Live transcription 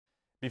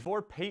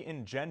Before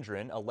Peyton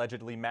Gendron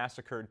allegedly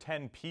massacred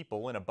 10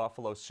 people in a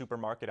Buffalo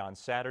supermarket on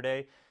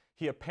Saturday,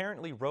 he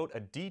apparently wrote a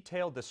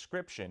detailed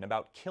description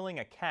about killing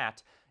a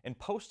cat and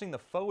posting the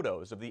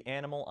photos of the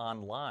animal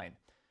online.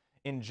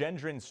 In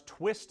Gendron's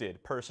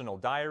twisted personal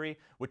diary,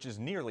 which is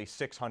nearly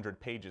 600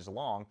 pages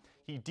long,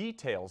 he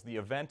details the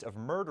event of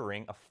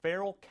murdering a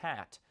feral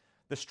cat.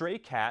 The stray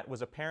cat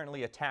was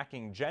apparently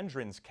attacking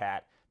Gendron's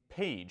cat,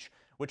 Paige,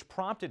 which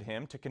prompted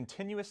him to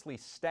continuously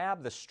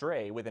stab the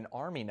stray with an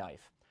army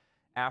knife.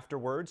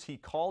 Afterwards, he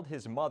called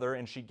his mother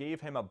and she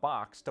gave him a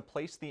box to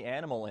place the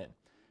animal in.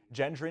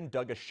 Gendron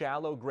dug a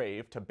shallow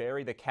grave to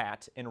bury the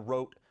cat and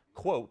wrote,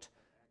 quote,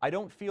 "I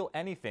don't feel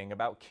anything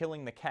about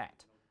killing the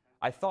cat.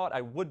 I thought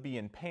I would be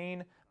in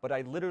pain, but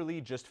I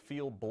literally just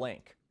feel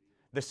blank."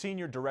 The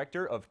senior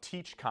director of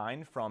Teach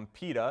Kind from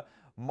PETA,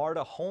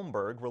 Marta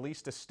Holmberg,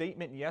 released a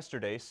statement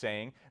yesterday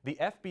saying the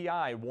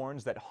FBI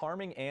warns that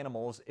harming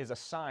animals is a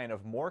sign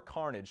of more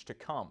carnage to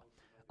come.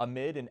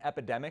 Amid an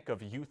epidemic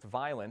of youth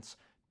violence,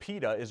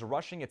 PETA is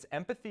rushing its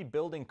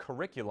empathy-building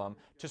curriculum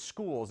to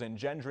schools in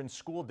Gendron's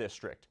school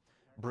district.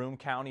 Broome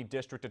County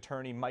District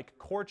Attorney Mike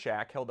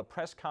Korchak held a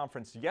press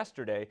conference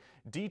yesterday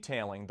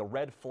detailing the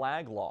red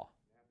flag law.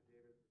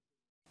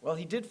 Well,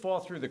 he did fall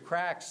through the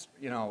cracks,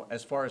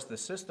 as far as the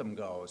system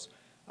goes.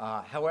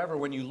 However,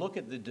 when you look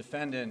at the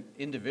defendant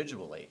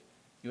individually,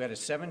 you had a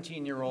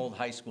 17-year-old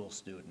high school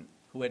student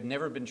who had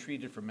never been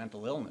treated for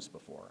mental illness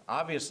before.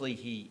 Obviously,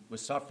 he was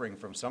suffering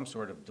from some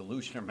sort of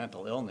delusion or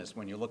mental illness.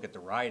 When you look at the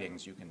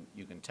writings, you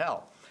can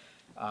tell.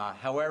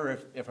 However,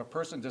 if a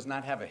person does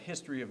not have a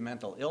history of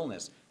mental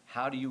illness,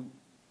 how do you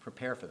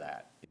prepare for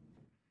that?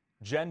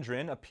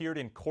 Gendron appeared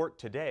in court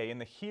today, and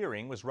the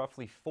hearing was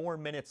roughly 4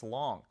 minutes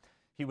long.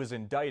 He was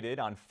indicted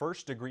on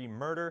first-degree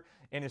murder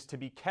and is to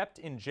be kept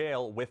in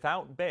jail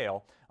without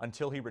bail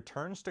until he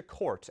returns to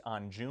court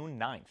on June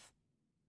 9th.